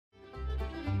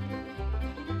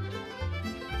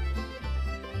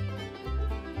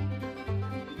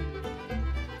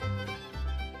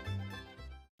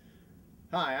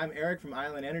Hi, I'm Eric from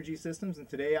Island Energy Systems, and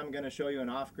today I'm going to show you an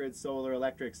off-grid solar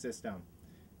electric system.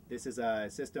 This is a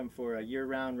system for a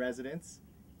year-round residence,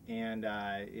 and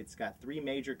it's got three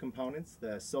major components: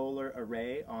 the solar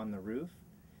array on the roof,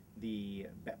 the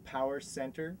power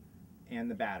center,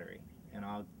 and the battery. And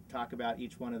I'll talk about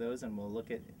each one of those, and we'll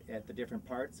look at the different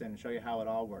parts and show you how it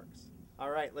all works. All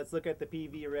right, let's look at the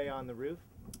PV array on the roof.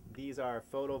 These are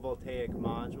photovoltaic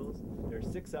modules. There are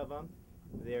 6 of them.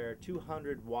 They're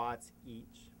 200 watts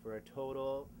each for a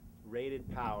total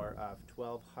rated power of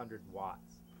 1200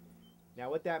 watts. Now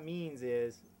what that means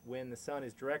is when the sun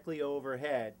is directly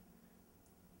overhead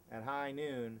at high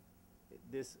noon,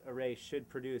 this array should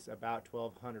produce about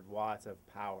 1200 watts of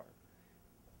power.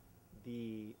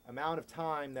 The amount of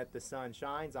time that the sun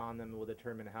shines on them will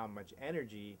determine how much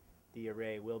energy the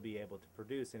array will be able to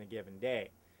produce in a given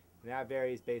day. And that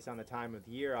varies based on the time of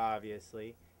year,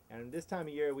 obviously. And this time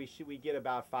of year, we get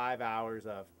about 5 hours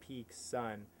of peak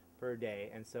sun per day.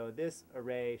 And so this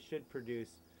array should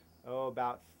produce,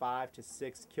 about 5 to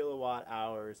 6 kilowatt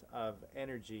hours of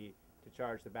energy to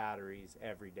charge the batteries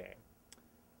every day.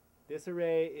 This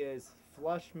array is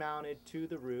flush mounted to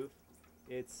the roof.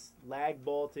 It's lag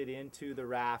bolted into the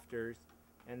rafters,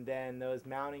 and then those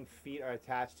mounting feet are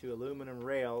attached to aluminum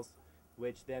rails,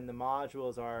 which then the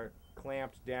modules are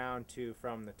clamped down to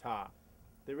from the top.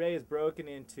 The array is broken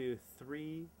into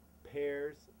 3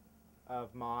 pairs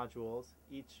of modules.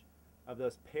 Each of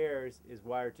those pairs is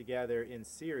wired together in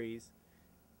series,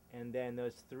 and then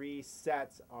those 3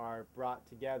 sets are brought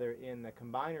together in the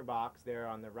combiner box there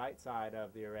on the right side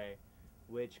of the array,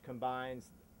 which combines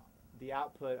the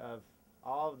output of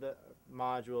all of the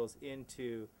modules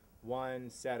into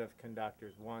one set of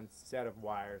conductors, one set of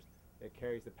wires that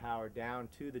carries the power down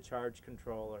to the charge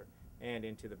controller and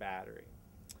into the battery.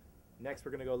 Next,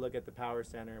 we're going to go look at the power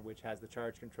center, which has the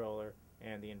charge controller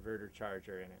and the inverter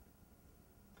charger in it.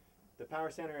 The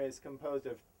power center is composed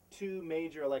of 2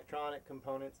 major electronic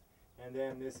components, and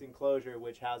then this enclosure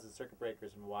which houses circuit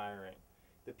breakers and wiring.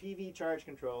 The PV charge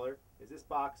controller is this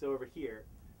box over here,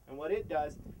 and what it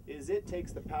does is it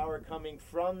takes the power coming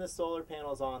from the solar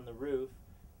panels on the roof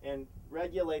and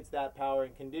regulates that power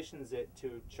and conditions it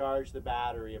to charge the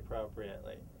battery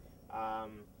appropriately.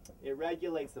 It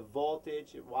regulates the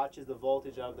voltage, it watches the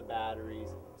voltage of the batteries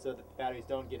so that the batteries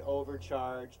don't get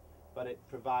overcharged, but it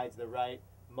provides the right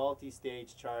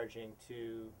multi-stage charging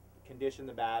to condition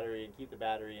the battery and keep the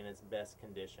battery in its best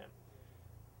condition.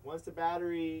 Once the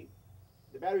battery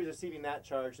is receiving that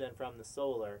charge then from the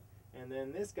solar, and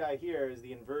then this guy here is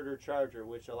the inverter charger,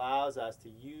 which allows us to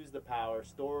use the power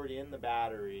stored in the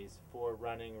batteries for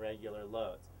running regular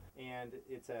loads. And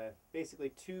it's basically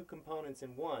 2 components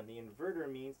in one. The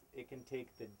inverter means it can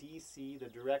take the DC, the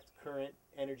direct current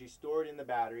energy stored in the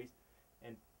batteries,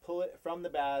 and pull it from the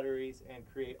batteries and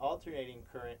create alternating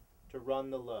current to run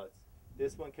the loads.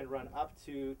 This one can run up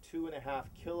to 2.5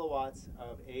 kilowatts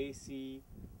of AC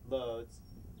loads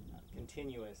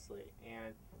continuously.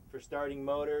 And for starting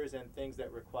motors and things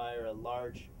that require a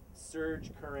large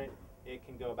surge current, it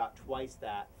can go about twice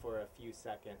that for a few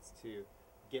seconds to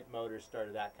get motors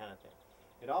started, that kind of thing.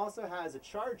 It also has a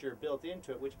charger built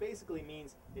into it, which basically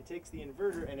means it takes the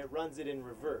inverter and it runs it in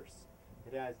reverse.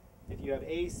 It has, if you have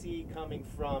AC coming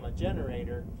from a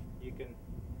generator, you can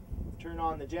turn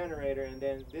on the generator, and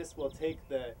then this will take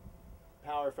the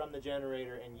power from the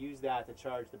generator and use that to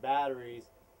charge the batteries,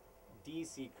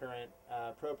 DC current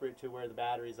appropriate to where the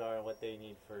batteries are and what they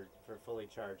need for fully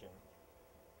charging.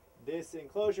 This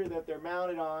enclosure that they're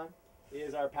mounted on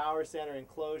is our power center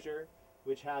enclosure,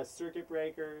 which has circuit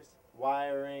breakers,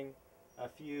 wiring, a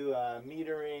few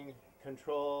metering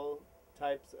control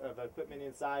types of equipment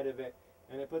inside of it,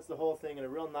 and it puts the whole thing in a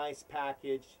real nice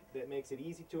package that makes it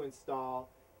easy to install,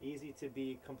 easy to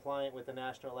be compliant with the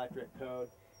National Electric Code,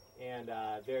 and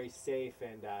very safe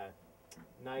and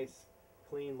nice,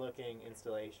 clean looking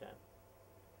installation.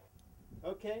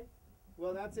 Okay,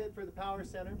 well that's it for the power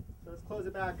center. So let's close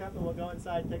it back up and we'll go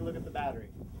inside and take a look at the battery.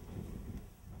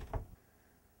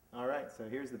 Alright, so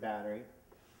here's the battery.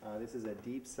 This is a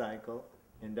deep cycle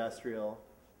industrial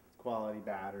quality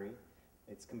battery.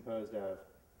 It's composed of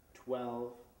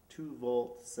 12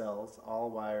 2-volt cells, all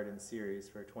wired in series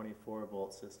for a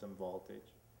 24-volt system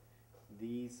voltage.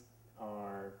 These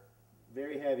are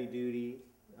very heavy-duty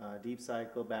deep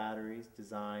cycle batteries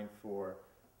designed for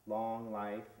long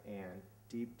life and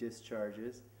deep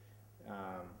discharges.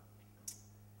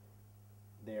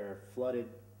 They're flooded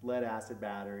lead-acid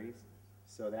batteries.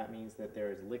 So that means that there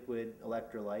is liquid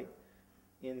electrolyte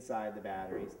inside the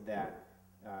batteries that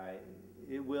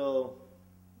it will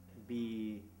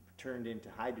be turned into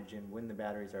hydrogen when the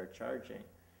batteries are charging.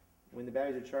 When the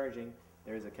batteries are charging,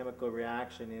 there's a chemical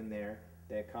reaction in there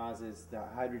that causes the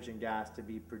hydrogen gas to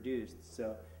be produced.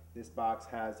 So this box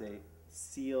has a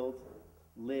sealed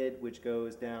lid which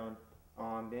goes down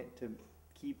on it to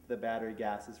keep the battery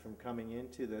gases from coming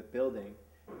into the building,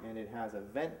 and it has a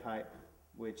vent pipe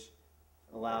which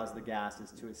allows the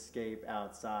gases to escape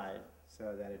outside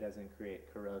so that it doesn't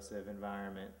create corrosive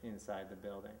environment inside the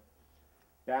building.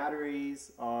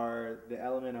 Batteries are the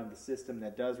element of the system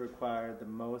that does require the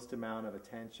most amount of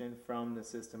attention from the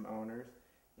system owners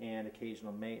and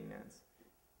occasional maintenance.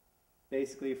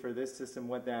 Basically, for this system,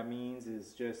 what that means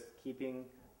is just keeping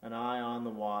an eye on the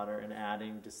water and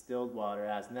adding distilled water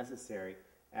as necessary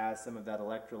as some of that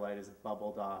electrolyte is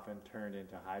bubbled off and turned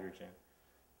into hydrogen.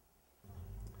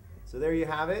 So there you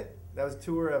have it. That was a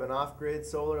tour of an off-grid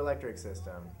solar electric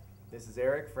system. This is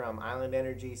Eric from Island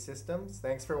Energy Systems.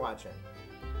 Thanks for watching.